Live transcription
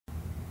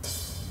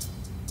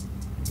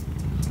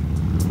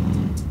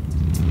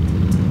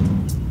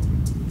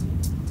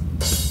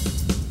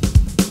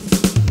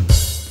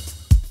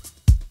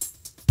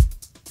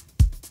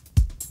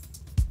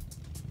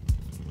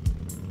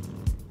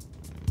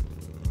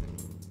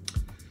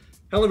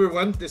Hello,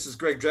 everyone. This is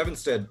Greg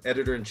Drevenstedt,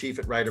 editor-in-chief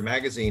at Rider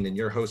Magazine, and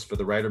your host for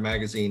the Rider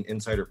Magazine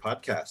Insider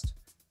Podcast.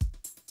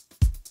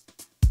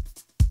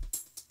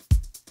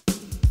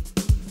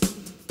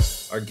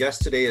 Our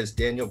guest today is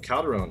Daniel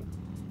Calderon.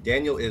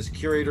 Daniel is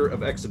curator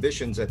of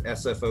exhibitions at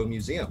SFO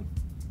Museum.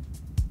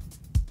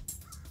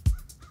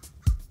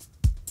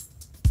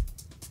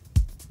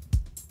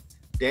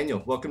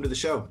 Daniel, welcome to the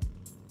show.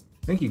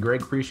 Thank you,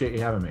 Greg. Appreciate you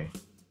having me.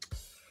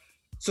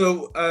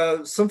 So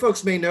some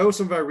folks may know,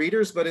 some of our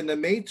readers, but in the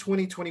May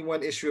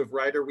 2021 issue of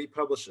Rider, we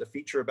published a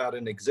feature about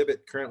an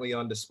exhibit currently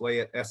on display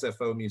at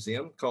SFO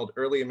Museum called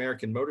Early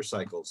American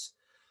Motorcycles.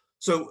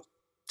 So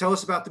tell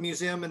us about the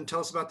museum and tell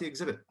us about the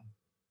exhibit.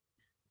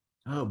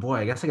 Oh boy,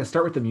 I guess I can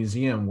start with the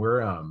museum.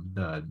 We're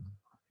kind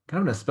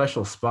of in a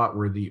special spot.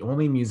 We're the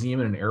only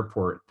museum in an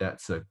airport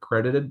that's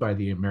accredited by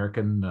the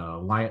American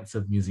Alliance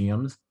of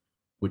Museums,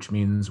 which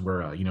means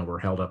we're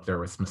held up there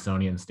with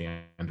Smithsonian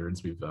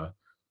standards. We've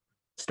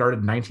started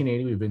in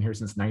 1980. We've been here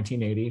since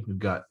 1980. We've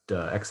got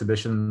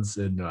exhibitions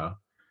in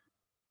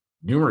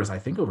numerous, I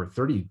think over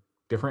 30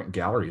 different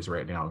galleries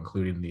right now,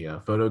 including the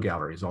photo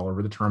galleries all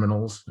over the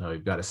terminals.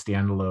 We've got a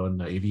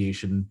standalone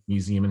aviation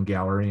museum and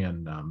gallery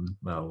and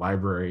a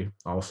library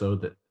also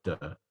that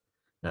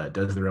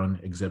does their own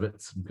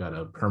exhibits. We've got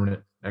a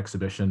permanent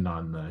exhibition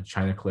on the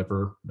China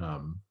Clipper.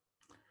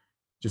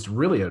 Just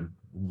really a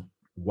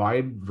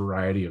wide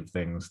variety of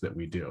things that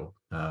we do.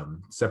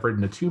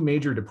 Separated into two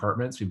major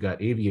departments. We've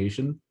got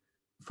aviation,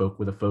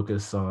 with a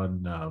focus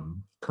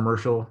on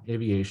commercial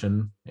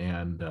aviation,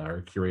 and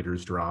our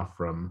curators draw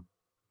from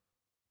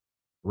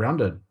around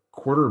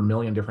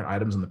 250,000 different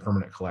items in the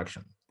permanent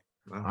collection.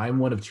 Wow. I'm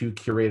one of two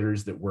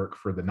curators that work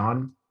for the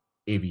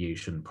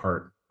non-aviation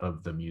part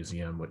of the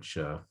museum, which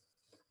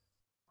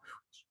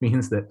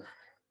means that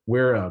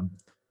we're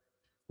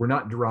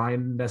not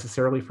drawing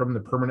necessarily from the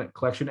permanent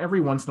collection.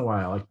 Every once in a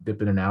while, I like to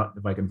dip in and out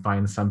if I can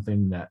find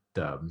something that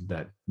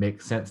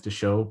makes sense to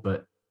show.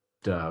 But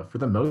for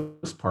the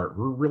most part,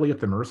 we're really at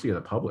the mercy of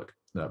the public,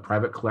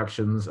 private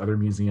collections, other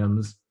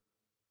museums,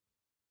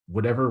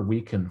 whatever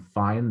we can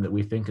find that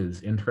we think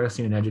is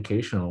interesting and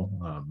educational.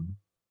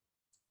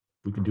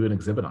 We can do an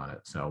exhibit on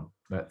it. So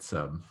that's.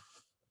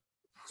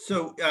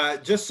 So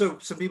just so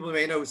some people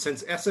may know,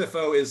 since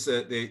SFO is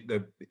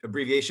the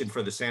abbreviation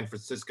for the San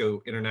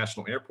Francisco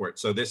International Airport,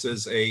 so this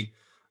is a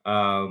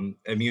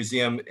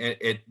museum.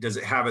 Does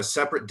it have a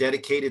separate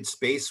dedicated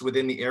space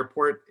within the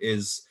airport?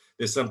 Is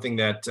this something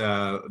that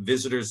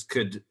visitors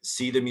could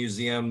see the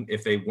museum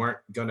if they weren't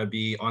going to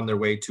be on their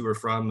way to or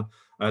from?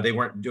 They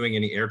weren't doing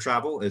any air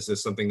travel. Is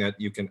this something that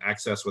you can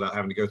access without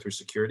having to go through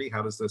security?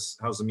 How's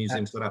the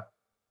museum set up?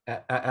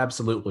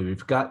 Absolutely.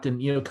 We've got to,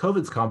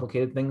 COVID's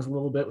complicated things a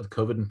little bit with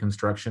COVID and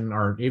construction.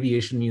 Our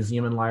aviation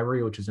museum and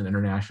library, which is an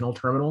international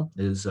terminal,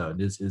 is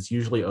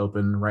usually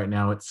open. Right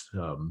now it's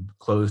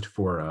closed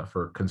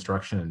for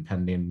construction and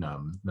pending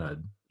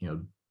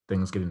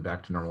things getting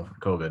back to normal from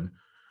COVID.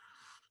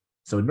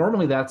 So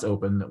normally that's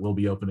open. That will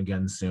be open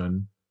again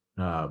soon.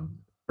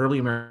 Early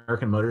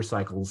American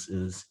Motorcycles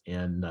is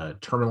in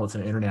terminal. It's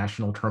an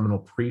international terminal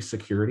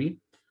pre-security.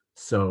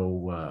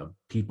 So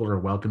people are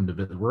welcome to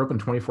visit. We're open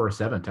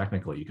 24/7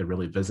 technically. You could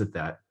really visit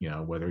that,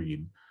 whether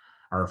you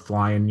are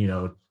flying,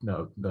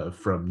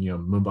 from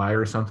Mumbai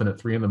or something at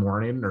 3 a.m,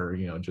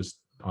 or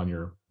just on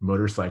your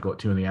motorcycle at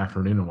 2 p.m.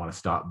 and want to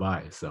stop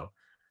by. So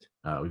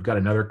we've got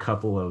another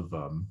couple of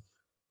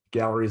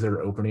galleries that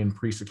are opening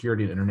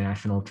pre-security at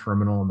International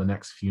Terminal in the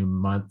next few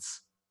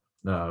months.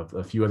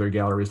 A few other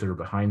galleries that are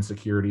behind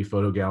security,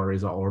 photo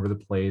galleries all over the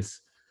place.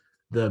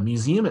 The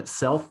museum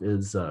itself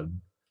is a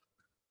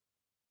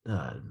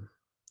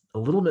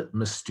little bit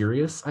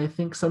mysterious, I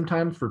think,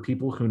 sometimes for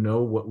people who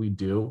know what we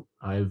do.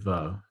 I've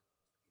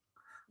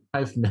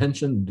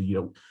mentioned,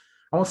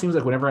 almost seems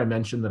like whenever I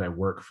mention that I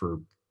work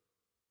for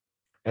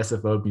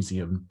SFO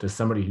Museum to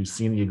somebody who's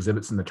seen the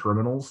exhibits in the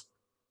terminals,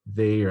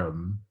 they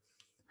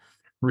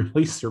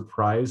really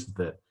surprised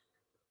that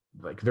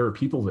there are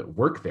people that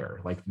work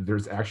there.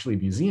 There's actually a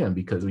museum,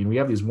 because we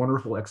have these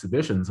wonderful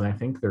exhibitions, and I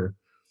think they're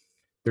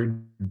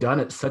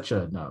done at such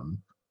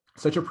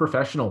a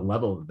professional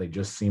level that they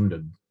just seem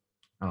to,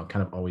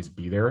 kind of always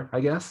be there, I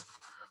guess.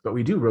 But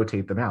we do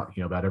rotate them out,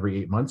 about every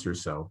 8 months or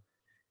so.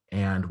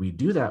 And we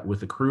do that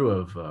with a crew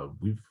of,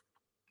 we've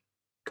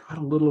got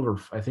a little over,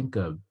 I think,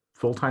 a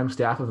full-time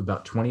staff of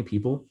about 20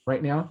 people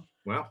right now.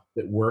 Wow.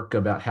 That work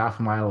about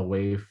half a mile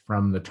away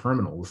from the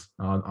terminals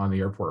on the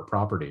airport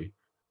property.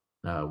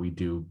 We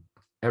do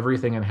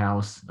everything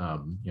in-house.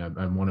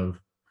 I'm one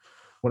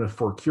of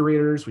 4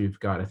 curators. We've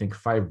got, I think,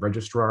 5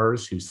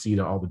 registrars who see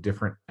to all the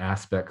different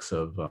aspects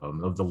of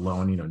the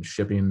loan, and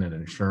shipping and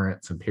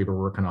insurance and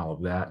paperwork and all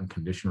of that, and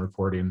condition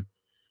reporting.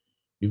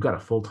 We've got a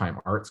full-time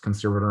arts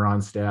conservator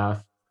on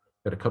staff,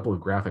 got a couple of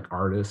graphic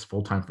artists,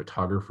 full-time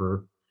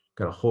photographer,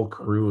 got a whole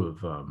crew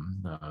of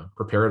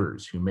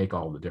preparators who make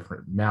all the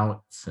different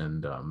mounts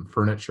and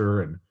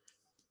furniture, and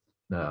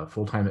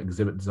full-time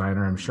exhibit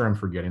designer. I'm sure I'm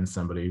forgetting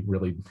somebody.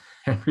 Really,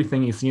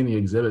 everything you see in the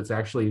exhibit's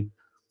actually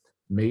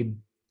made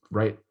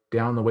right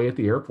down the way at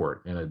the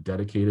airport in a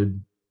dedicated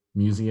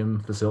museum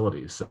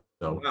facility. So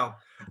So Wow.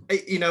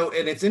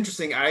 And it's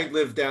interesting. I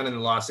live down in the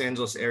Los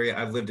Angeles area.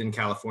 I've lived in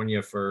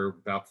California for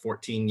about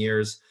 14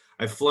 years.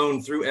 I've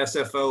flown through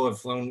SFO. I've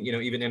flown,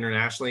 even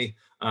internationally.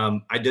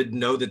 I didn't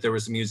know that there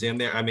was a museum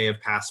there. I may have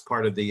passed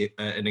part of the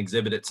an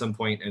exhibit at some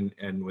point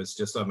and was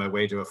just on my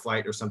way to a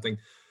flight or something.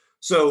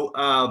 So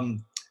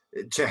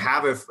to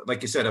have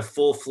like you said, a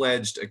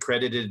full-fledged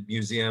accredited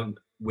museum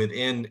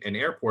within an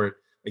airport,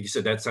 like you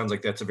said, that sounds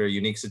like that's a very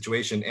unique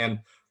situation. And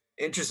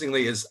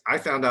interestingly, is I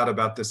found out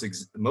about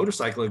this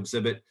motorcycle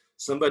exhibit.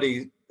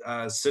 Somebody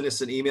sent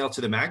us an email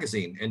to the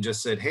magazine and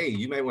just said, "Hey,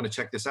 you might want to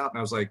check this out." And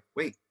I was like,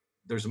 "Wait,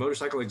 there's a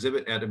motorcycle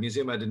exhibit at a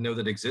museum I didn't know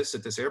that exists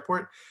at this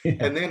airport." yeah.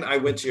 And then I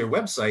went to your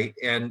website,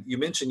 and you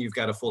mentioned you've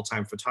got a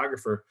full-time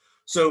photographer.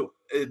 So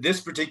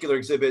this particular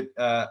exhibit,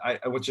 I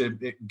want you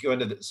to go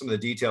into some of the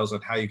details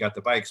on how you got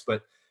the bikes,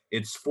 but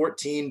it's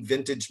 14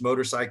 vintage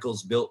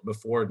motorcycles built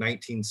before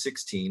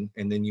 1916,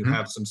 and then you Mhm.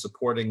 have some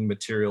supporting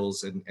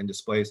materials and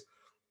displays.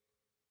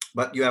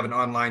 But you have an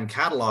online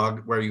catalog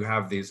where you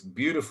have these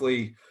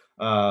beautifully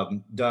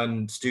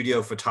done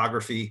studio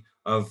photography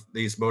of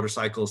these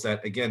motorcycles.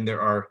 That again,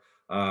 there are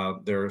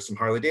some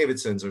Harley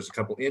Davidsons. There's a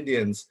couple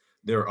Indians.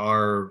 There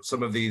are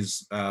some of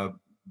these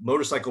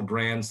motorcycle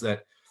brands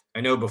that I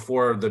know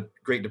before the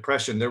Great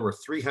Depression, there were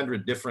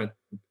 300 different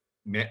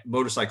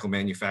motorcycle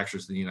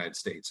manufacturers in the United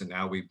States, and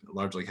now we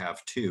largely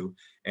have two.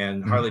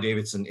 And Mhm. Harley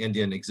Davidson,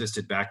 Indian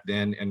existed back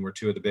then, and were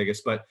two of the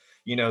biggest. But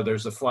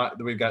there's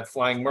we've got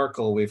Flying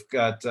Merkel, we've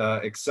got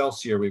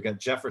Excelsior, we've got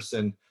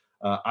Jefferson,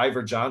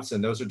 Ivor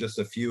Johnson. Those are just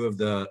a few of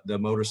the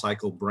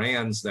motorcycle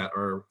brands that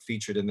are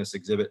featured in this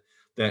exhibit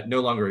that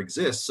no longer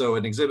exist. So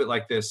an exhibit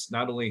like this,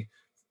 not only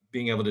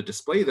being able to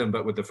display them,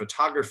 but with the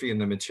photography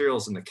and the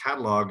materials and the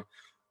catalog,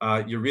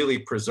 you're really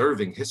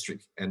preserving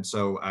history. And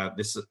so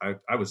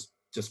I was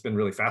just been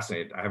really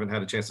fascinated. I haven't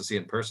had a chance to see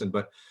it in person,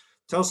 but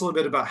tell us a little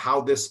bit about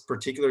how this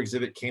particular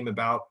exhibit came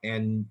about,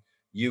 and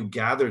you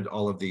gathered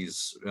all of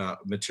these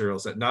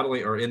materials that not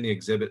only are in the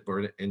exhibit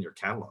but in your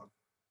catalog.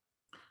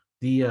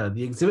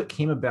 The exhibit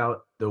came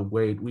about the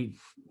way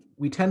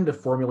we tend to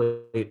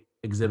formulate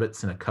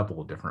exhibits in a couple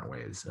of different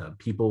ways.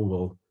 People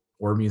will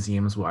or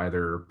museums will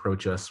either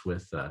approach us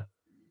with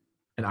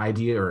an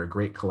idea or a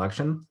great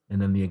collection,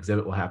 and then the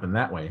exhibit will happen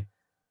that way.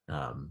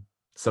 Um,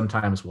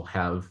 Sometimes we'll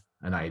have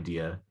an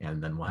idea,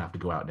 and then we'll have to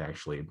go out and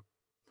actually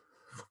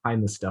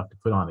find the stuff to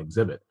put on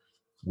exhibit,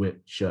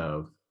 which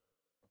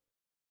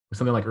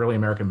something like early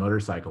American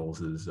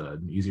motorcycles is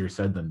easier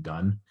said than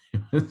done.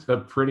 It's a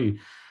pretty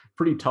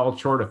tall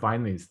chore to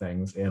find these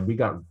things, and we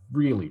got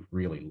really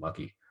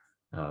lucky.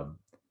 Um,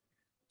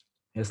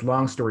 it's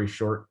long story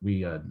short,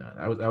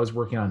 I was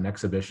working on an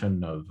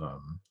exhibition of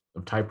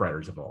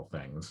typewriters of all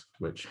things,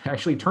 which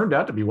actually turned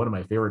out to be one of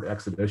my favorite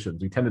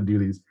exhibitions. We tend to do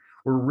these.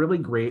 We're really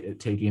great at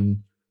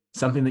taking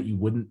something that you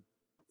wouldn't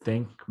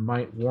think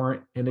might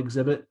warrant an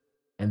exhibit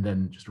and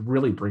then just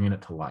really bringing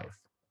it to life.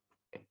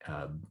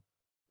 Um,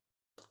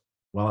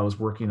 while I was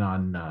working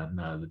on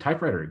the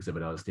typewriter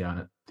exhibit, I was down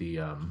at the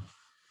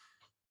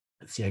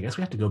let's see, I guess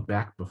we have to go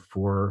back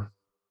before,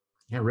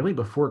 yeah, really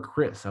before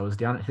Chris. I was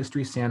down at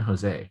History San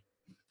Jose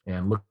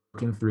and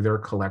looking through their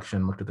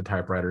collection, looked at the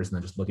typewriters, and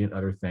then just looking at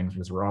other things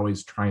because we're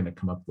always trying to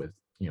come up with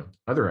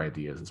other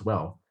ideas as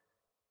well.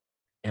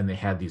 And they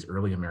had these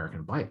early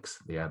American bikes.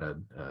 They had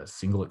a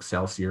single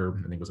Excelsior,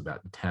 I think it was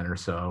about 10 or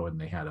so, and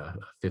they had a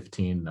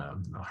 15 a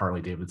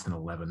Harley Davidson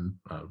 11,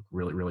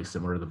 really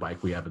similar to the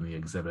bike we have in the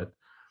exhibit.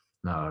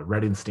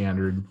 Reading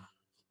Standard.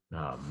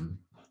 Um,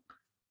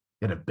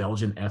 they had a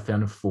Belgian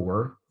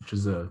FN4, which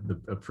is a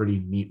pretty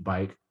neat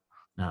bike.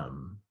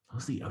 What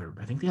was the other?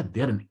 I think they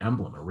had an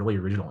emblem, a really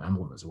original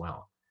emblem as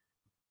well.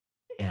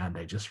 And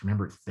I just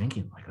remember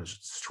thinking, like, I was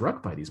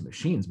struck by these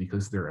machines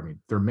because they're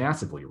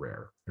massively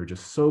rare. They're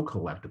just so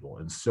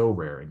collectible and so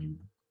rare, and you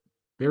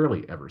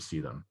barely ever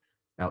see them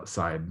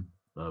outside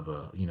of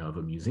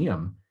a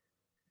museum.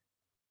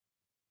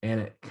 And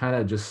it kind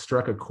of just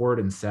struck a chord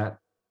and sat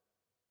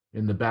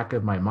in the back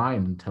of my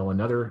mind until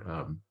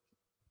another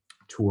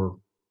tour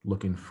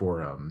looking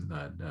for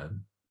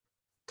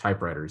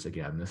typewriters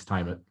again, this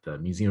time at the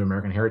Museum of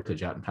American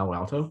Heritage out in Palo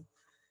Alto.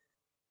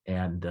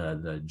 And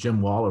the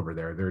Jim Wall over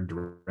there, their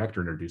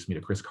director, introduced me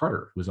to Chris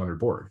Carter, who was on their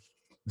board.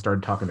 I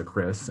started talking to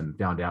Chris and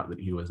found out that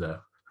he was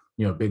a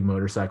big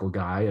motorcycle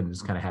guy, and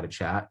just kind of had a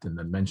chat, and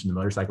then mentioned the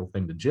motorcycle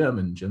thing to Jim.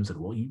 And Jim said,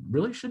 well, you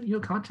really should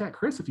contact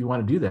Chris if you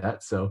want to do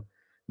that. So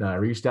I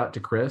reached out to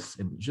Chris,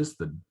 and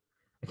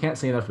I can't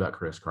say enough about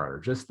Chris Carter,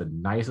 just the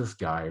nicest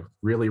guy,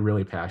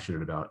 really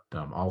passionate about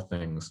all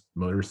things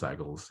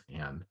motorcycles,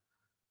 and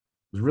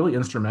was really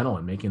instrumental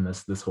in making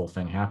this whole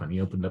thing happen. He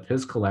opened up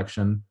his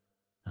collection.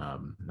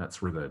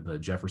 That's where the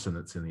Jefferson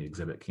that's in the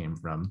exhibit came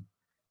from.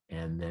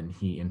 And then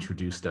he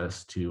introduced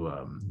us to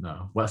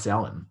Wes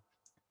Allen,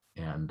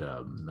 and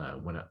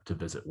went up to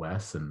visit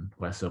Wes, and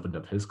Wes opened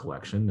up his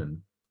collection. And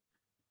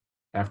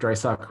after I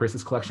saw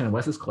Chris's collection and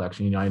Wes's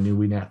collection, I knew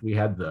we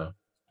had the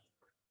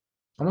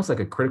almost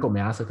like a critical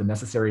mass, like the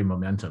necessary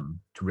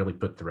momentum to really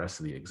put the rest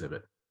of the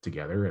exhibit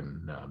together.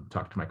 And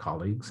talk to my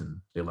colleagues,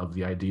 and they loved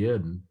the idea.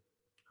 And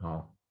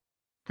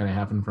kind of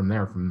happened from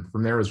there. From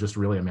there, it was just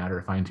really a matter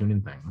of fine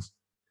tuning things.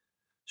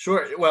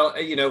 Sure. Well,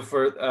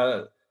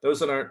 for those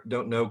that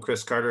don't know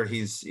Chris Carter,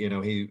 he's,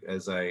 he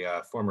as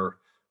a former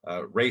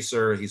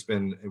racer, he's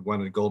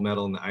won a gold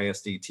medal in the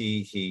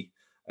ISDT. He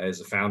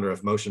is a founder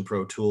of Motion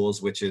Pro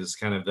Tools, which is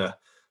kind of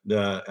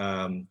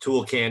the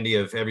tool candy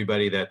of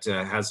everybody that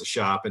has a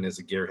shop and is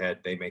a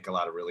gearhead. They make a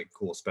lot of really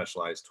cool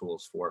specialized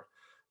tools for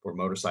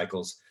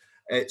motorcycles.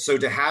 So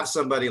to have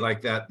somebody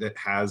like that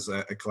has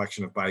a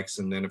collection of bikes,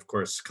 and then of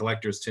course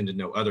collectors tend to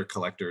know other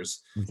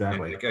collectors.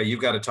 Exactly. And like, you've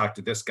got to talk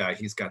to this guy.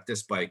 He's got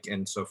this bike,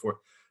 and so forth.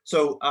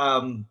 So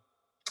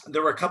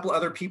there were a couple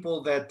other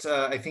people that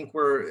I think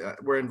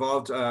were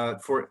involved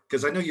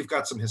because I know you've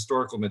got some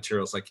historical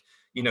materials. Like,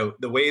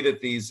 the way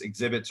that these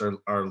exhibits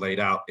are laid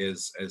out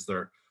is as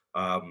they're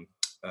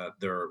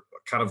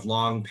kind of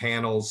long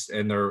panels,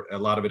 and a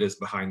lot of it is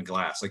behind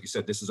glass. Like you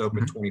said, this is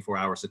open 24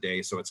 hours a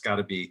day, so it's got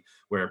to be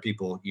where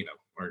people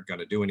aren't going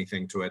to do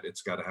anything to it.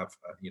 It's got to have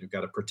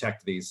got to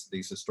protect these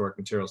historic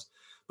materials.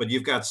 But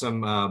you've got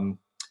some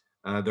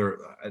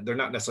they're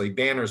not necessarily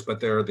banners, but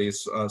there are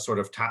these sort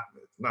of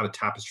not a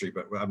tapestry,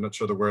 but I'm not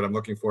sure the word I'm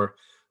looking for.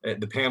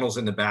 The panels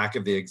in the back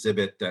of the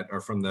exhibit that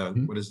are from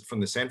from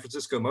the San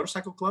Francisco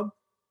Motorcycle Club.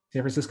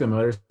 San Francisco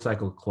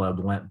Motorcycle Club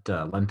lent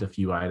a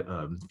few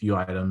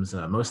items,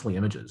 mostly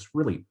images,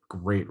 really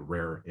great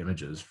rare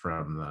images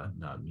from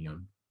the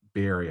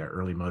Bay Area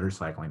early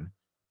motorcycling,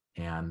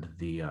 and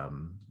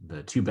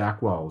the two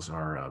back walls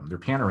are they're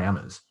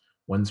panoramas.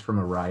 One's from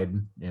a ride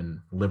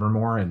in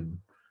Livermore, and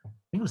I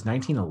think it was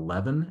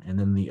 1911, and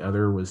then the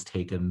other was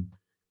taken.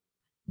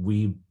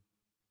 We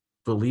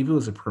believe it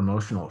was a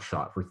promotional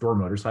shot for Thor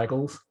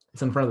Motorcycles.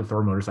 It's in front of the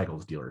Thor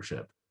Motorcycles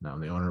dealership.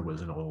 The owner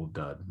was an old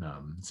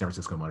San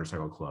Francisco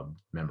Motorcycle Club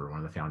member, one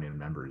of the founding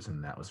members,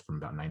 and that was from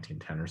about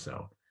 1910 or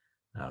so.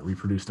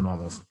 Reproduced them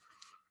almost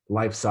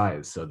life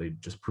size, so they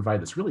just provide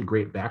this really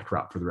great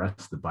backdrop for the rest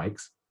of the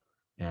bikes.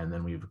 And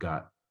then we've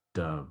got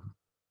a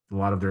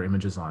lot of their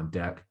images on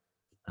deck.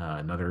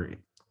 Another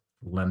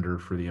lender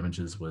for the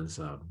images was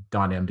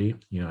Don Emdy,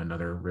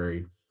 another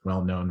very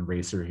well-known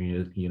racer. He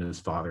and his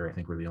father, I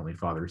think, were the only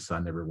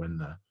father-son ever win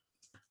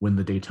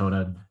the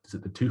Daytona. Is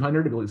it the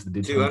 200? I believe it's the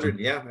Daytona 200.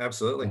 Yeah,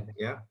 absolutely.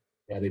 Yeah.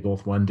 Yeah, they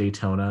both won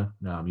Daytona.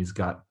 He's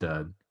got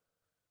a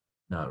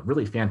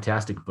really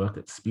fantastic book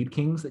at Speed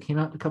Kings that came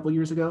out a couple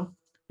years ago.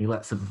 He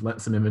let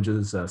some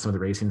images, some of the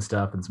racing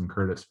stuff, and some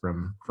credits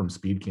from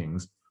Speed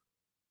Kings.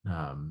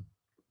 I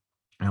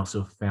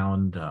also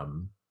found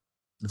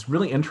it's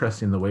really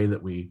interesting the way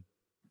that we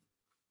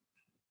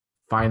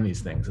find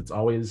these things. It's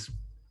always,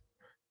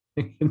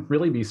 it can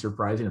really be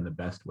surprising in the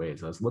best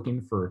ways. I was looking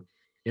for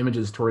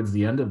images towards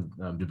the end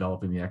of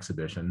developing the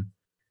exhibition,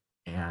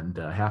 and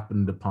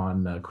happened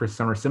upon Chris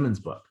Summer Simmons'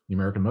 book, The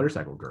American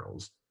Motorcycle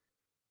Girls.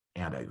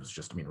 And I was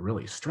just,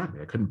 really struck.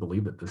 I couldn't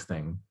believe that this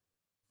thing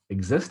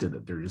existed,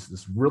 that there's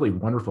this really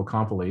wonderful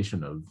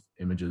compilation of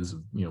images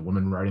of,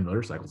 women riding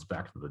motorcycles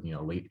back to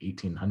the, late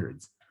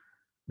 1800s.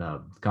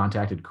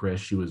 Contacted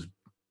Chris. She was,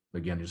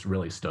 again, just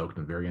really stoked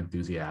and very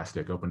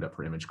enthusiastic, opened up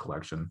her image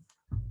collection,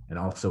 and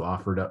also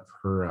offered up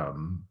her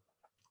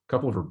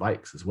couple of her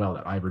bikes as well,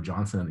 that Ivor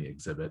Johnson in the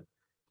exhibit,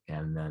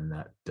 and then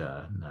that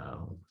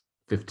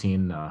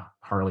 15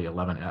 Harley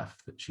 11F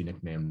that she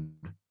nicknamed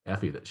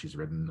Effie, that she's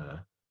ridden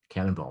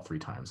Cannonball 3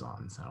 times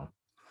on. So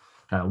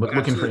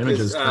looking for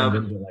images turned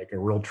into like a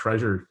real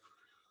treasure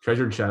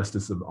chest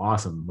of some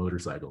awesome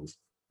motorcycles.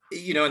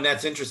 And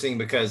that's interesting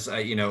because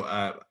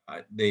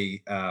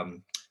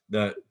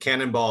the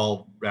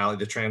Cannonball rally,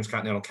 the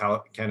Transcontinental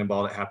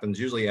Cannonball, that happens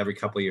usually every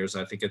couple of years.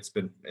 I think it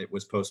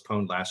was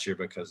postponed last year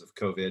because of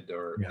COVID,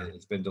 or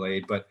it's been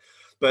delayed. But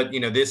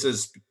this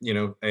is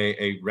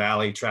a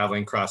rally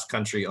traveling cross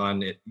country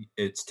on it.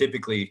 It's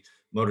typically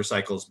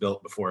motorcycles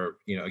built before,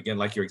 again,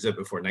 like your exhibit,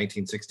 before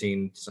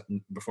 1916,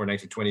 before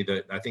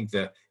 1920. I think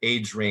the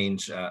age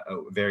range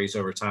varies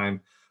over time.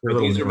 But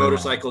these are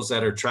motorcycles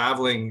that are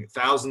traveling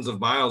thousands of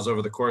miles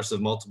over the course of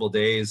multiple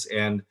days,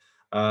 and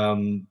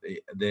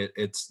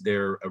it's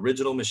their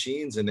original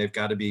machines, and they've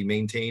got to be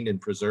maintained and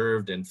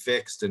preserved and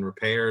fixed and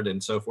repaired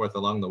and so forth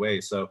along the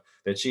way. So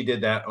that she did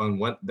that on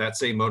that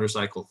same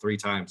motorcycle 3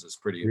 times is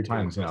pretty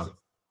impressive. Yeah.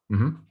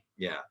 Mm-hmm.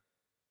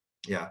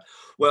 Yeah.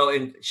 Well,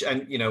 and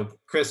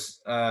Chris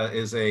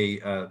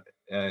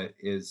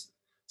is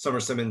Summer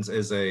Simmons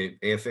is a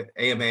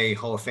AMA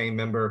Hall of Fame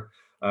member.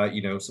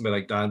 Somebody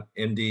like Don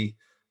Emdy.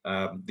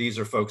 These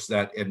are folks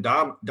that, and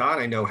Don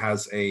I know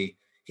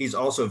he's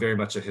also very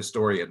much a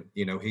historian.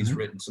 He's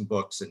written some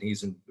books, and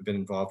he's been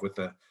involved with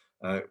the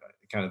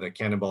kind of the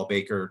Cannonball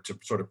Baker to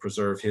sort of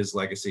preserve his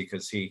legacy,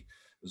 because he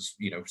was,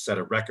 set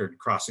a record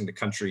crossing the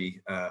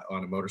country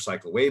on a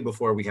motorcycle way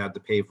before we had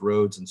the paved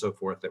roads and so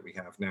forth that we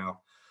have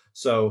now.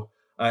 So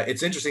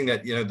it's interesting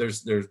that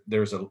there's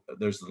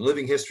the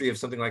living history of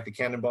something like the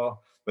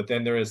Cannonball, but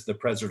then there is the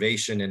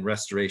preservation and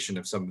restoration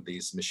of some of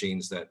these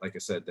machines that, like I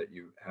said, that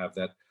you have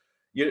that.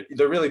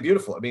 they're really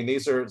beautiful. I mean,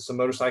 these are some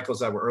motorcycles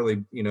that were early,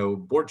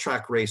 board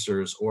track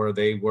racers, or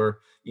they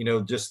were,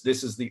 just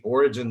this is the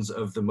origins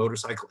of the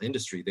motorcycle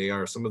industry.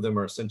 Some of them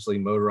are essentially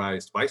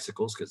motorized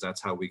bicycles because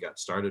that's how we got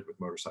started with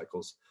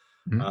motorcycles.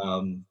 Mhm.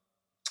 Um,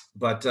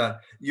 but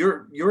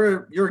you're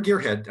a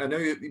gearhead. I know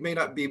you may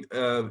not be.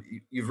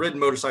 You've ridden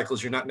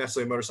motorcycles. You're not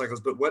necessarily motorcycles,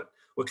 but what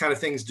kind of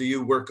things do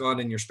you work on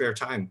in your spare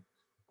time?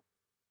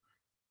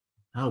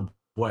 Oh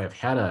boy,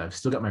 I've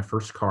still got my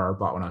first car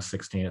bought when I was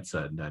 16. It's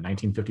a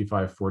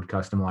 1955 Ford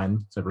Custom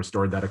Line. So I've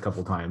restored that a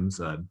couple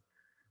times.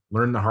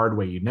 Learned the hard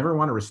way. You never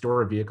want to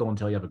restore a vehicle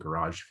until you have a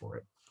garage for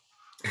it.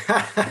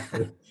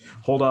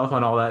 Hold off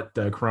on all that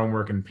chrome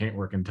work and paint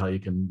work until you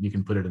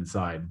can put it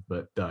inside.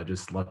 But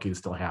just lucky to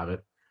still have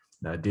it.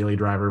 Daily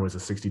driver was a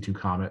 62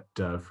 Comet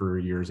for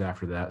years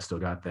after that. Still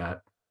got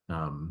that.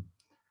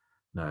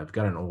 I've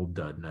got an old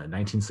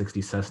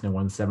 1960 Cessna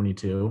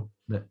 172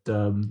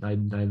 that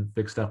I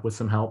fixed up with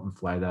some help and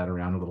fly that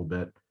around a little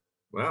bit.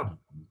 Wow.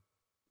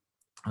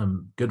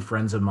 Good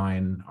friends of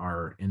mine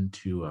are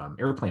into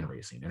airplane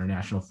racing,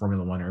 international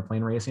Formula One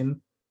airplane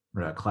racing.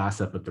 We're a class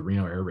up at the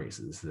Reno Air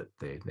Races that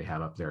they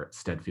have up there at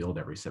Stead Field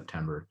every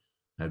September.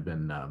 I've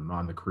been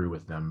on the crew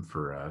with them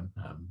for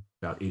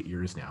about 8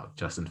 years now.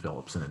 Justin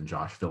Phillipson and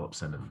Josh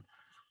Phillipson,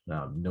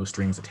 and no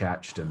strings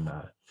attached, and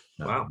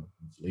Wow.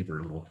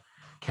 lever little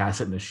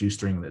cassette and a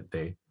shoestring that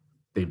they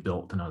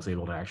built, and I was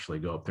able to actually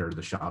go up there to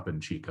the shop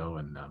in Chico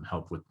and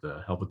help with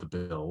the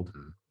build.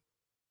 And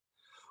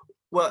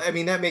Well, I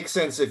mean, that makes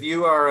sense. If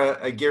you are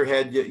a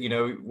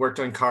gearhead, worked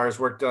on cars,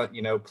 worked on,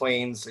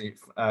 planes,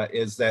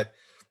 is that,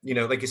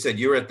 like you said,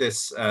 you were at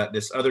this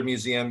other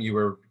museum, you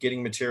were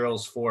getting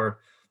materials for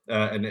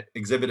an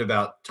exhibit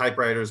about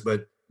typewriters,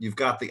 but you've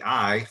got the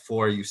eye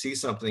for, you see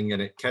something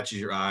and it catches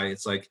your eye.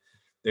 It's like,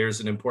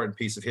 there's an important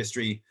piece of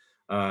history.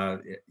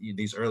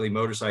 These early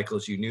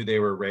motorcycles, you knew they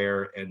were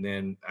rare. And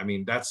then, I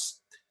mean,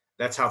 that's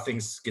how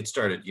things get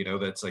started.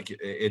 That's like,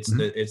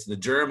 Mhm. it's the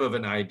germ of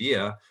an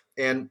idea.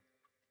 And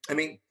I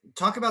mean,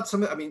 talk about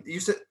I mean, you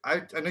said,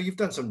 I know you've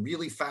done some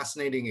really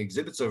fascinating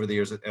exhibits over the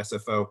years at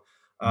SFO.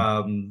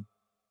 Um,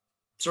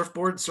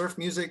 Surfboard, surf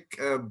music,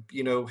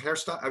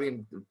 hairstyle. I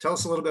mean, tell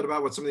us a little bit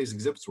about what some of these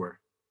exhibits were.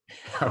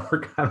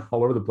 We're kind of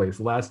all over the place.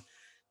 The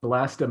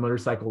last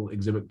motorcycle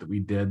exhibit that we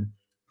did,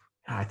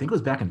 I think it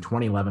was back in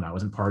 2011. I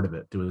wasn't part of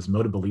it. It was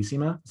Moto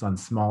Bellissima. It's on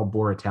small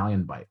bore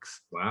Italian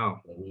bikes.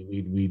 Wow.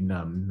 We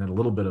had a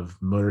little bit of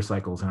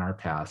motorcycles in our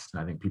past,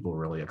 and I think people were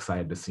really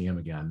excited to see them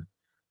again.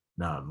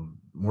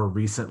 More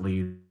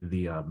recently,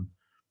 the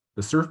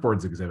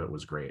surfboards exhibit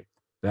was great.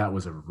 That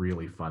was a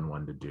really fun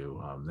one to do.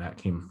 That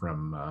came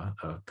from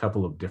a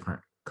couple of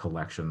different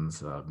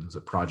collections. It was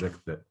a project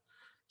that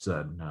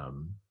said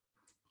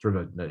sort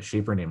of a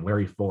shaper named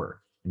Larry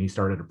Fuller, and he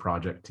started a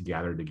project to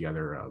gather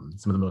together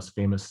some of the most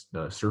famous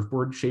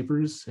surfboard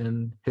shapers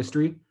in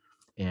history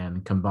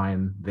and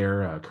combine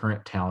their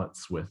current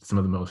talents with some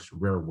of the most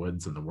rare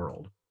woods in the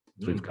world.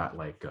 So we've Mm. got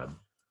like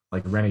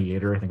Rennie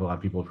Yater. I think a lot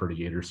of people have heard of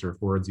Yater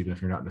surfboards, even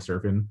if you're not into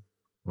surfing.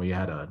 We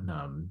had a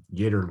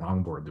Yater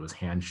longboard that was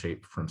hand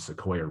shaped from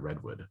Sequoia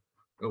redwood,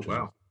 Oh, which is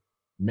wow.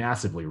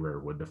 massively rare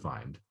wood to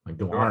find. Like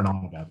go on Sure. and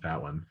on about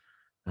that one.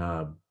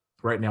 Uh,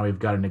 right now we've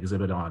got an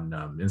exhibit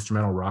on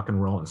instrumental rock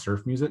and roll and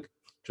surf music,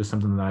 just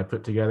something that I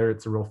put together.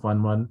 It's a real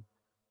fun one.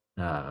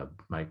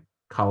 My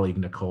colleague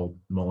Nicole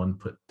Mullen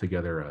put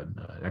together an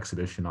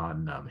exhibition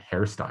on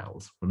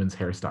hairstyles, women's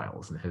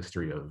hairstyles, and the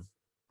history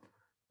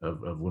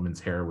of women's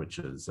hair, which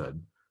is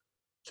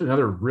just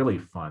another really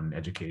fun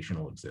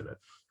educational exhibit.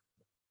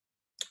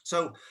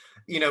 So,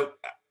 you know,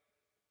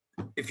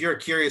 if you're a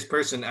curious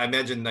person, I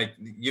imagine like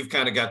you've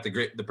kind of got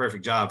the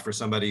perfect job for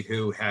somebody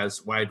who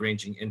has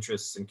wide-ranging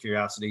interests and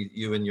curiosity,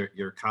 you and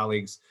your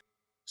colleagues.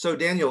 So,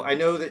 Daniel, I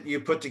know that you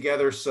put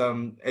together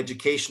some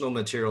educational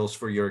materials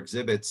for your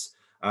exhibits,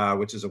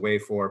 which is a way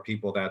for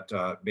people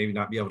that maybe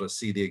not be able to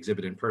see the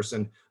exhibit in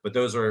person, but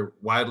those are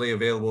widely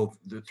available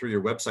through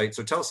your website.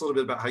 So, tell us a little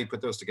bit about how you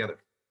put those together.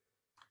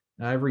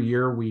 Every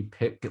year we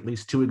pick at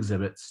least two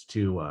exhibits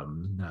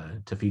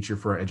to feature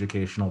for our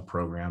educational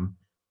program.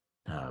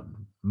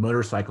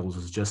 Motorcycles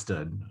is just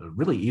a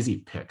really easy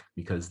pick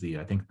because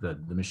I think the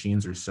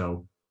machines are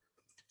so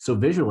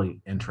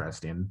visually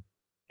interesting,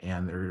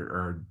 and there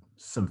are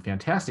some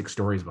fantastic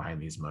stories behind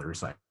these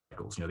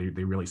motorcycles.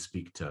 They really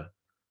speak to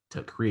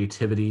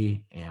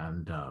creativity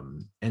and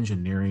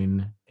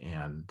engineering,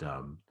 and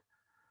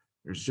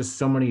there's just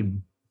so many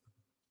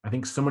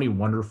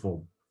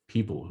wonderful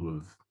people who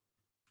have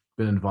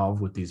been involved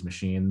with these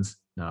machines.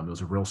 It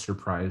was a real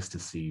surprise to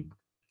see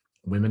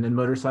women in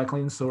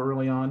motorcycling so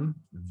early on.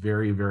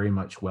 Very, very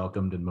much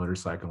welcomed in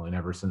motorcycling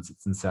ever since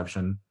its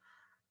inception.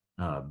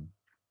 Um,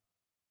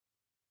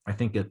 I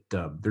think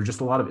there's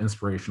just a lot of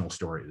inspirational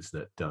stories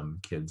that I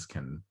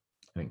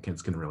think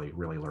kids can really,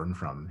 really learn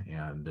from.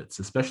 And it's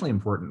especially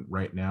important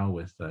right now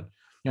with,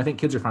 I think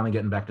kids are finally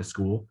getting back to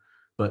school,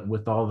 but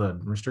with all the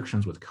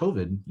restrictions with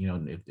COVID,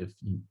 if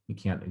you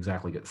can't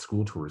exactly get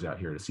school tours out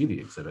here to see the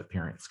exhibit,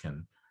 parents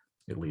can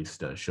at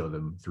least show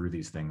them through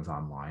these things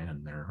online,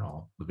 and they're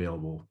all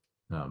available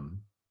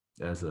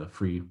as a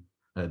free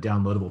a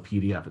downloadable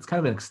PDF. It's kind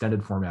of an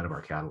extended format of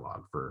our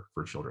catalog for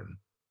children.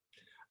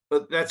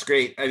 But that's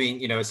great. I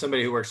mean, as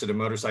somebody who works at a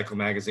motorcycle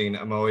magazine,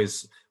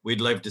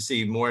 we'd love to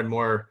see more and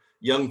more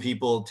young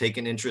people take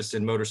an interest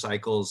in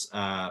motorcycles,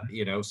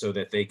 so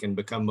that they can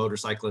become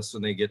motorcyclists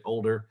when they get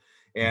older.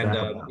 And,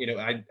 Exactly.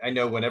 Yeah. I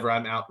know whenever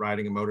I'm out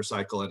riding a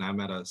motorcycle and I'm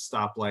at a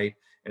stoplight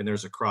and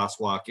there's a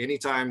crosswalk,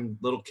 anytime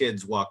little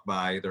kids walk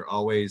by, they're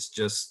always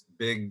just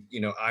big,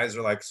 eyes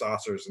are like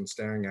saucers and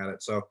staring at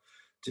it. So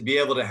to be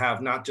able to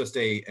have not just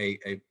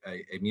a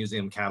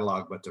museum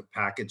catalog, but to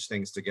package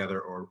things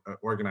together or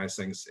organize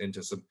things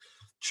into some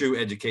true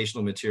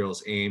educational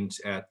materials aimed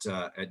at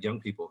young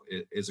people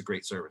is a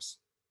great service.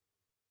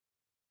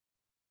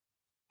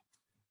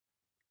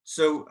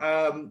 So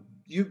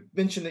you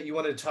mentioned that you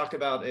wanted to talk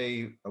about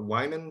a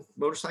Wyman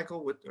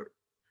motorcycle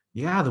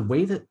Yeah, the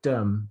way that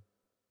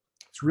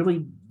it's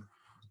really,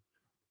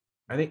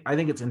 I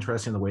think it's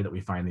interesting the way that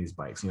we find these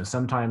bikes.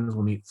 Sometimes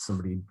we'll meet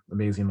somebody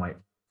amazing like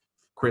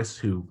Chris,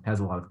 who has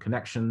a lot of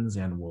connections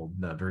and will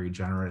very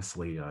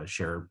generously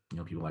share,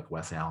 people like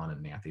Wes Allen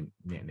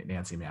and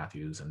Nancy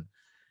Matthews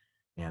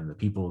and the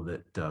people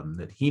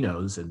that he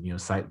knows,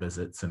 and site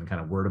visits and kind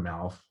of word of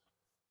mouth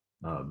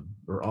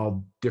are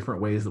all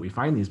different ways that we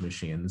find these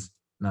machines.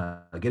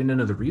 Getting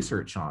into the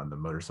research on the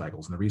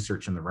motorcycles and the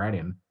research and the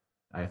writing,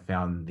 I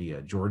found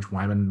the George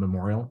Wyman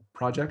Memorial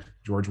Project.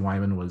 George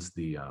Wyman was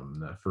the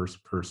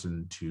first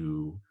person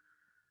to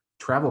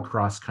travel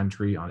cross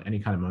country on any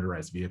kind of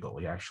motorized vehicle.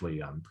 He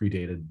actually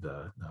predated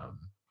the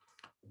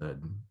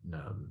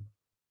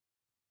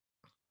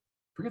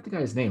forget the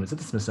guy's name. It's at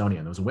the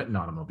Smithsonian. There was a Witten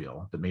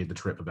automobile that made the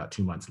trip about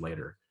 2 months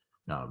later.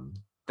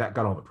 That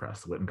got all the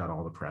press. Witten got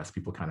all the press.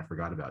 People kind of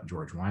forgot about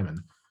George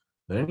Wyman.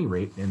 But at any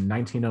rate, in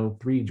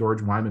 1903,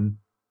 George Wyman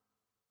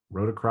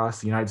rode across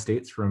the United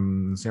States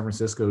from San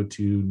Francisco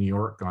to New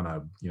York on a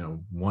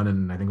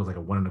I think it was like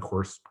a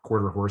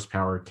 1.25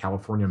 horsepower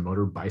California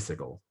motor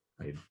bicycle.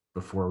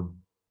 Before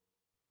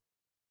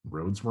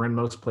roads were in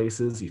most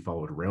places, he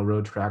followed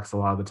railroad tracks a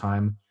lot of the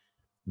time.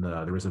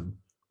 The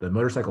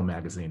motorcycle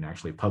magazine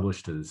actually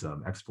published his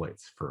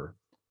exploits for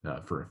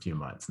a few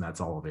months, and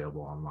that's all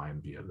available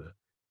online via the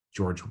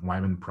George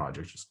Wyman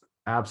Project. Just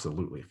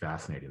absolutely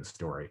fascinating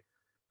story.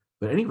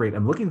 But at any rate,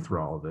 I'm looking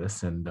through all of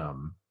this, and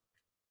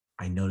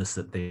I noticed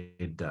that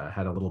they'd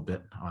had a little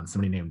bit on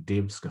somebody named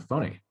Dave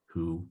Scafone,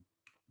 who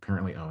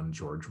apparently owned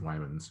George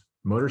Wyman's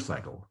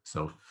motorcycle.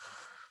 So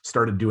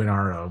started doing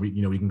our, we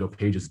can go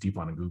pages deep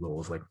on Google.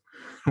 It's like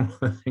one of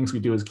the things we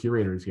do as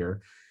curators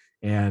here.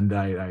 And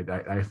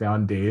I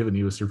found Dave, and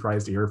he was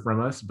surprised to hear from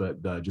us,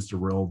 but just a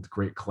real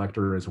great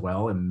collector as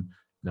well, and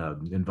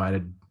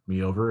invited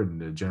me over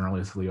and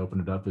generously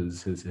opened it up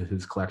as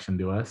his collection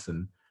to us.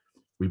 And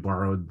we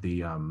borrowed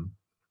the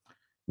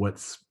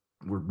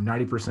we're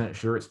 90%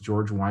 sure it's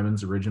George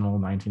Wyman's original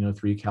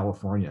 1903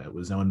 California. It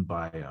was owned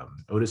by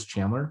Otis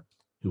Chandler,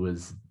 who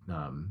was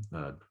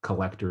a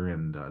collector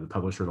and the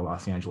publisher of the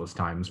Los Angeles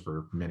Times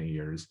for many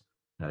years.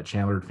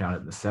 Chandler had found it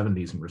in the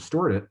 70s and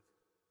restored it.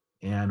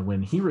 And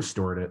when he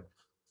restored it,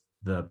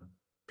 the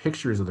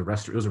pictures of the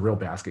restoration, it was a real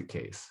basket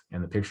case,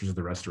 and the pictures of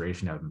the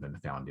restoration haven't been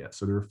found yet.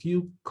 So there are a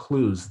few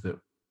clues that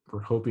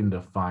we're hoping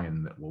to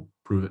find that will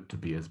prove it to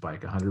be his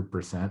bike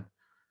 100%.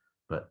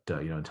 But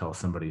until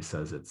somebody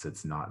says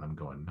it's not, and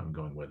I'm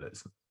going with it.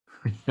 It's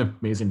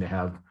amazing to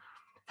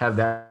have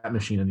that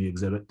machine in the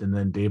exhibit. And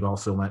then Dave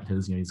also lent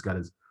his, he's got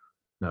his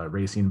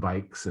racing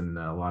bikes and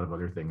a lot of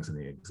other things in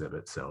the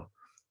exhibit. So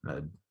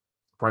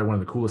probably one of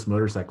the coolest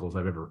motorcycles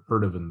I've ever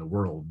heard of in the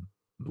world,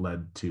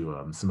 led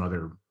to some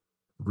other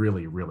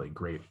really, really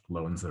great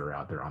loans that are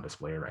out there on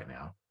display right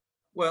now.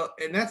 Well,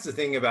 and that's the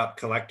thing about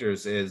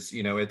collectors is,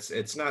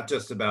 it's not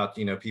just about,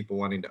 people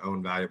wanting to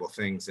own valuable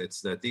things.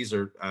 It's that these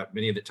are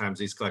many of the times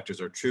these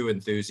collectors are true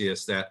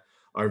enthusiasts that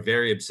are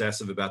very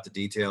obsessive about the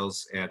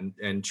details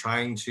and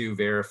trying to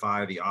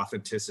verify the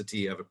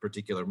authenticity of a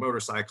particular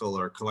motorcycle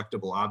or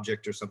collectible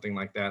object or something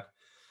like that.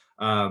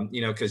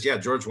 Because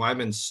George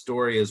Wyman's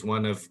story is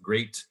one of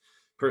great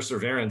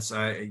perseverance.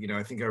 I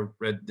think I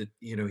read that,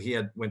 he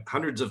went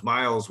hundreds of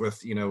miles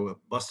with, a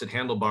busted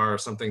handlebar or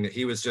something, that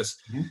he was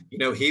just,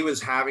 he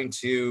was having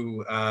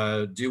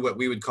to do what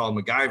we would call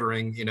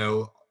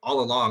MacGyvering,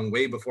 all along,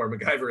 way before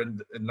MacGyver in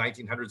the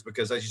 1900s,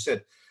 because as you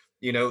said,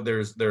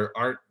 there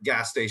aren't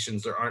gas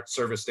stations, there aren't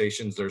service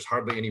stations, there's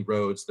hardly any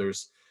roads.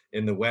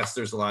 In the West,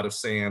 there's a lot of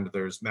sand,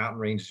 there's mountain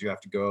ranges you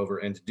have to go over,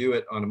 and to do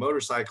it on a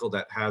motorcycle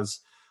that has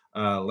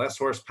less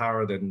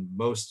horsepower than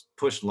most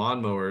push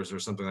lawnmowers or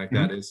something like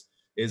that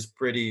is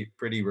pretty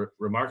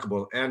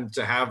remarkable. And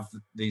to have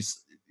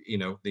these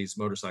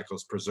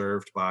motorcycles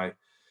preserved by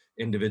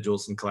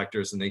individuals and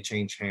collectors, and they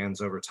change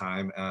hands over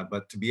time,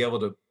 but to be able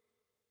to,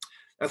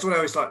 that's what I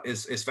always thought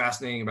is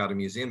fascinating about a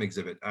museum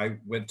exhibit. I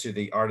went to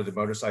the Art of the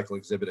Motorcycle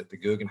exhibit at the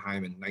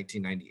Guggenheim in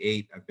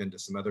 1998. I've been to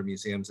some other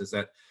museums.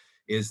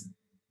 Is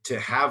to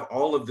have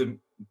all of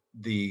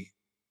the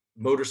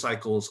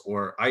motorcycles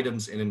or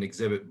items in an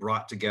exhibit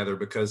brought together,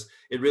 because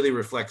it really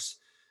reflects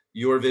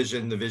your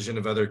vision, the vision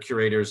of other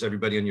curators,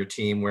 everybody on your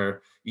team,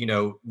 where,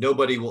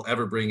 nobody will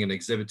ever bring an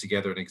exhibit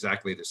together in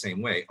exactly the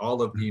same way.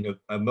 All of,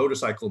 a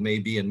motorcycle may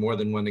be in more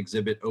than one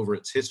exhibit over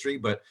its history,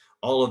 but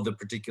all of the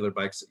particular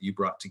bikes that you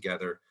brought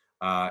together,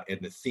 and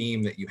the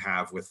theme that you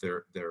have with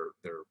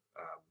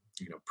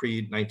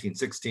pre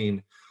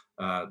 1916,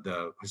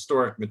 the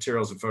historic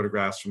materials and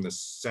photographs from the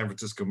San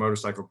Francisco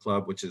Motorcycle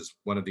Club, which is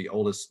one of the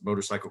oldest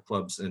motorcycle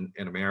clubs in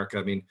America.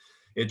 I mean,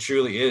 it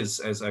truly is,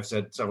 as I've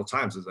said several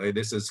times,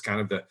 this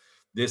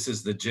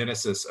is the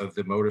genesis of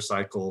the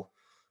motorcycle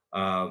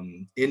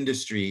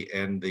industry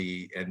and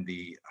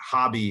the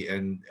hobby,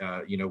 and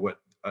what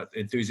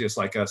enthusiasts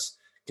like us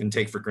can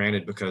take for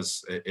granted,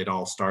 because it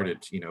all started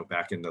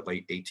back in the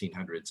late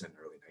 1800s and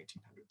early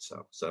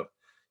 1900s. So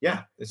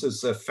yeah, this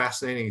is a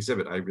fascinating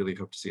exhibit. I really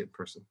hope to see it in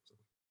person.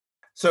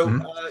 So,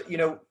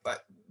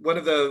 one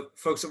of the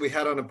folks that we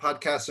had on a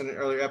podcast in an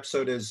earlier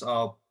episode is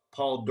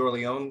Paul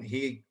Dorleone.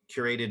 He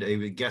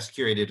guest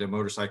curated a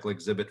motorcycle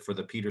exhibit for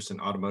the Peterson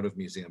Automotive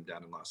Museum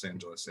down in Los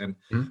Angeles. And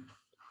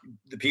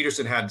the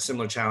Peterson had a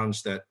similar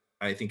challenge that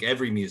I think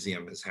every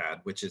museum has had,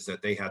 which is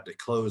that they had to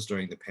close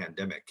during the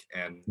pandemic.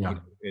 And,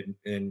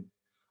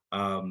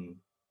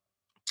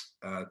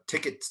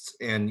 tickets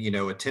and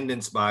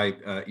attendance by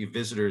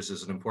visitors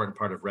is an important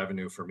part of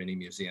revenue for many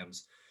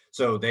museums.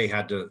 So they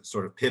had to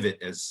sort of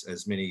pivot,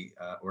 as many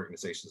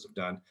organizations have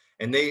done,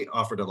 and they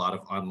offered a lot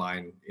of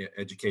online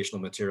educational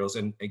materials.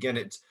 And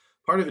again,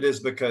 part of it is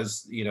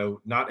because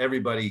not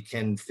everybody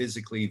can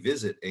physically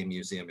visit a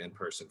museum in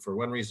person for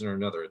one reason or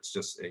another. It's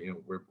just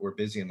we're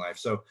busy in life,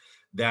 so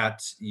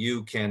that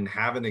you can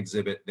have an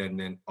exhibit and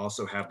then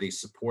also have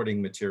these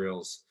supporting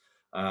materials.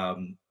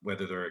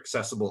 Whether they're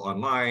accessible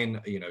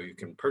online, you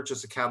can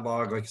purchase a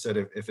catalog, like I said,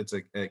 if it's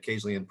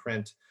occasionally in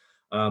print.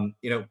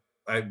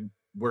 I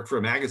work for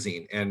a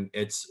magazine, and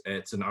it's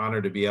an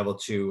honor to be able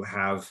to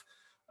have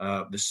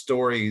the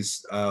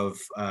stories of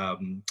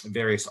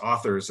various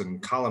authors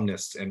and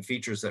columnists and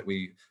features that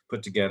we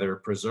put together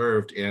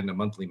preserved in a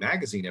monthly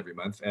magazine every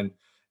month. And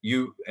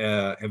you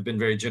have been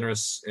very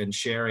generous in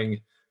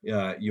sharing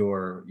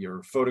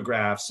your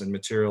photographs and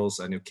materials.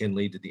 I know Ken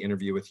Lee did the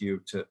interview with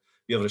you to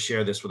be able to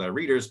share this with our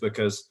readers,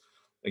 because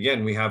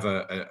again, we have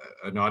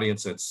an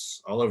audience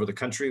that's all over the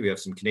country. We have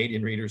some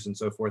Canadian readers and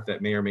so forth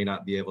that may or may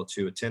not be able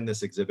to attend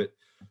this exhibit.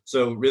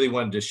 So really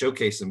wanted to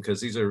showcase them,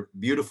 because these are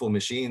beautiful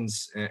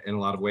machines in a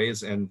lot of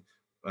ways. And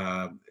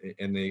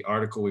in the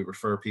article, we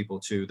refer people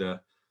to the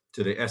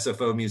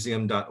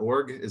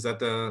sfomuseum.org. Is that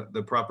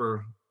the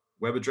proper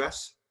web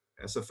address?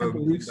 I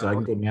believe so. I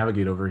can go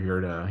navigate over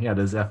here to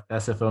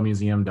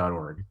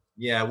sfomuseum.org.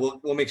 Yeah,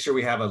 we'll make sure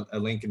we have a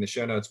link in the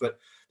show notes, but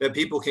that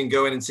people can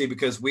go in and see,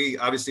 because we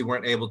obviously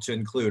weren't able to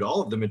include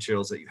all of the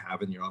materials that you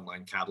have in your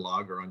online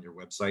catalog or on your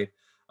website,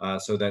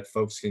 so that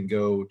folks can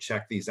go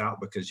check these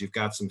out, because you've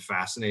got some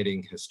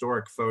fascinating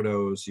historic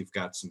photos, you've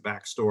got some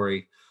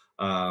backstory.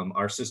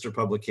 Our sister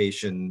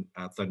publication,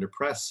 Thunder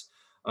Press,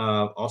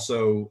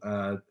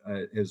 also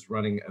is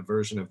running a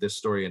version of this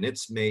story in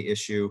its May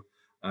issue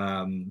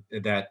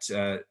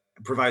that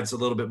provides a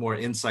little bit more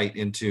insight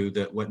into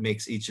what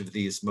makes each of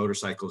these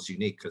motorcycles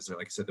unique, because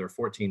like I said, there are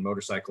 14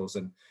 motorcycles,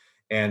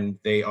 and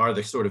they are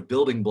the sort of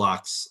building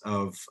blocks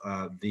of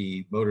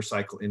the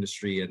motorcycle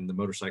industry and the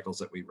motorcycles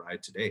that we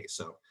ride today.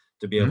 So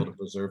to be able to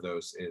preserve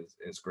those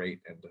is great,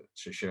 and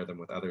to share them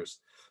with others.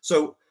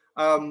 So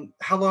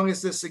how long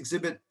is this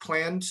exhibit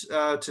planned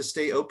to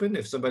stay open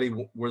if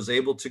somebody was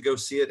able to go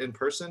see it in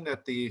person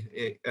at the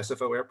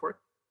SFO airport?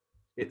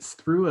 It's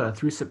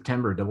through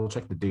September. Double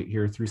check the date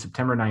here. Through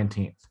September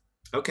 19th.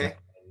 Okay.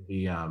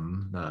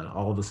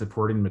 All of the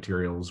supporting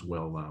materials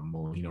will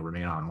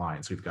remain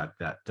online. So we've got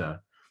that.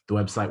 The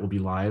website will be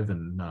live,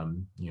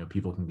 and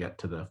people can get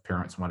to the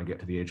parents want to get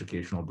to the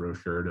educational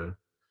brochure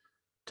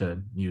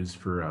to use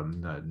for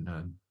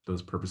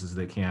those purposes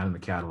they can, and the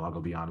catalog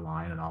will be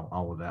online, and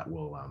all of that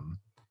will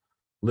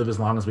live as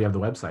long as we have the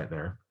website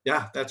there.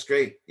 Yeah, that's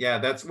great. Yeah,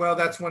 that's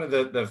one of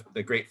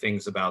the great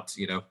things about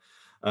the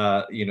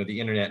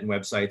internet and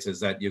websites, is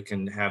that you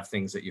can have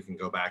things that you can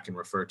go back and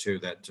refer to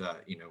that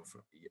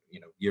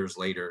years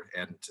later,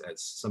 and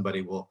as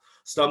somebody will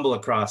stumble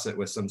across it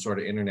with some sort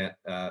of internet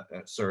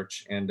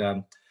search.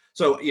 And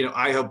so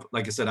I hope,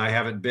 like I said, I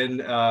haven't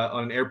been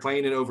on an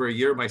airplane in over a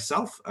year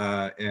myself,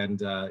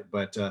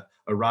 but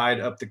a ride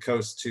up the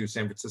coast to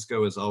San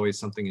Francisco is always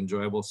something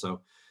enjoyable.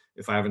 So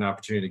if I have an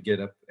opportunity to get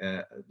up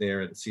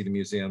there and see the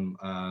museum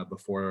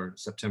before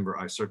September,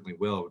 I certainly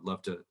will. Would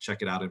love to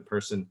check it out in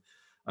person.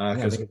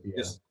 Because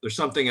there's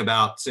something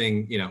about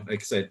seeing,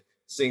 like I said,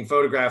 seeing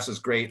photographs is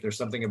great. There's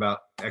something about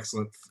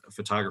excellent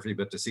photography,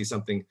 but to see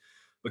something,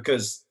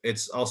 because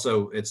it's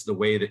the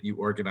way that you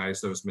organize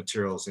those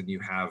materials, and you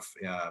have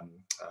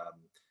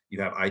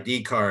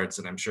ID cards,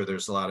 and I'm sure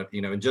there's a lot of,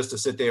 and just to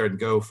sit there and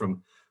go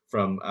from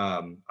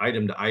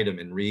item to item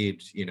and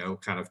read,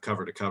 kind of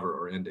cover to cover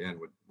or end to end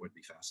would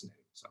be fascinating.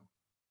 So,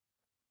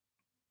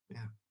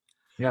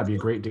 yeah, it'd be a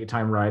great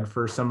daytime ride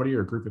for somebody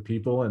or a group of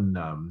people, and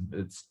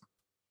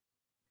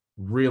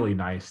really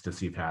nice to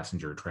see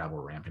passenger travel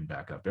ramping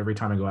back up. Every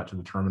time I go out to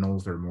the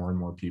terminals, there are more and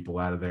more people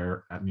out of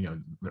there, that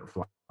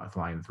are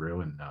flying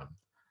through. And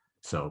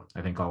so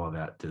I think all of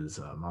that is,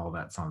 all of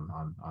that's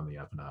on the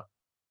up and up.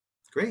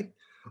 Great.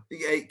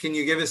 Can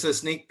you give us a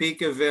sneak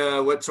peek of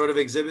what sort of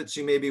exhibits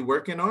you may be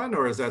working on,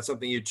 or is that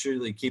something you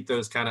truly keep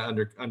those kind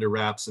of under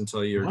wraps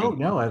until you're Oh going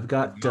no, I've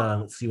got,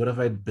 let's see, what have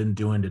I been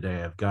doing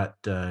today? I've got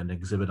an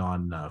exhibit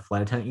on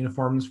flight attendant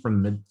uniforms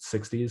from the mid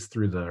 60s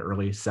through the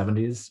early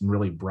 70s, some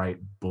really bright,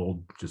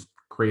 bold, just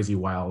crazy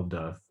wild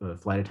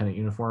flight attendant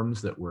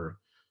uniforms that we're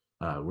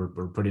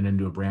putting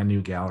into a brand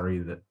new gallery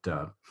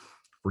that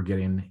we're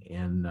getting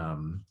in,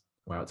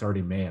 wow, it's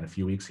already May in a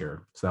few weeks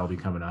here, so that'll be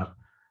coming up.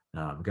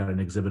 We've got an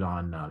exhibit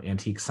on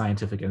antique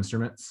scientific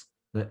instruments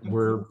that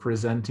we're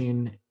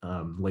presenting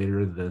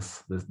later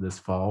this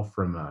fall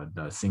from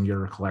a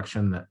singular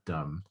collection that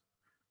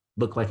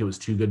looked like it was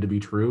too good to be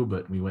true,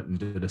 but we went and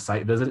did a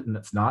site visit and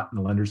it's not, and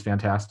the lender's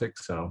fantastic,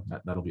 so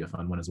that'll be a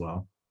fun one as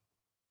well.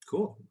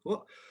 Cool.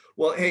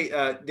 Well, hey,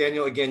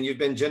 Daniel, again, you've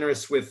been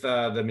generous with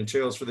the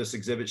materials for this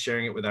exhibit,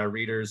 sharing it with our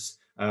readers,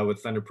 with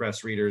Thunder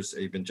Press readers.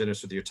 You've been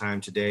generous with your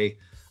time today.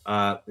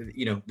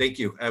 Thank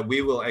you.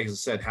 We will, as I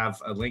said,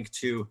 have a link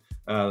to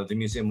the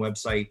museum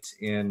website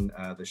in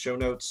the show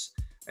notes.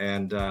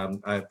 And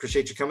I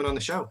appreciate you coming on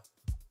the show.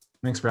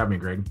 Thanks for having me,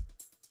 Greg.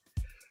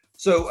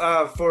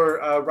 So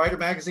for Writer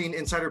Magazine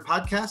Insider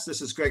Podcast,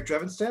 this is Greg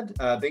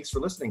Drevenstedt. Thanks for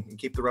listening, and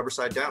keep the rubber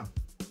side down.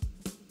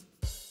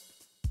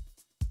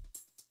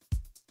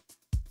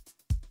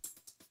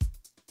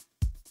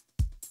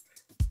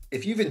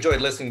 If you've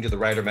enjoyed listening to the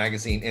Writer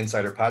Magazine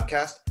Insider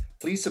Podcast,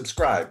 please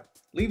subscribe,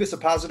 leave us a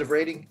positive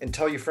rating, and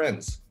tell your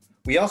friends.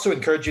 We also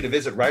encourage you to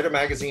visit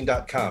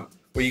writermagazine.com,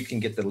 where you can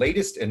get the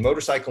latest in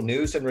motorcycle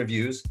news and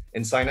reviews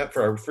and sign up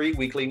for our free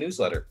weekly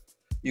newsletter.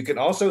 You can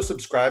also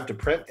subscribe to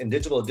print and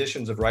digital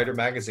editions of Writer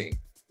Magazine,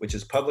 which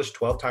is published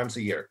 12 times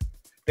a year.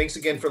 Thanks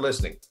again for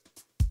listening.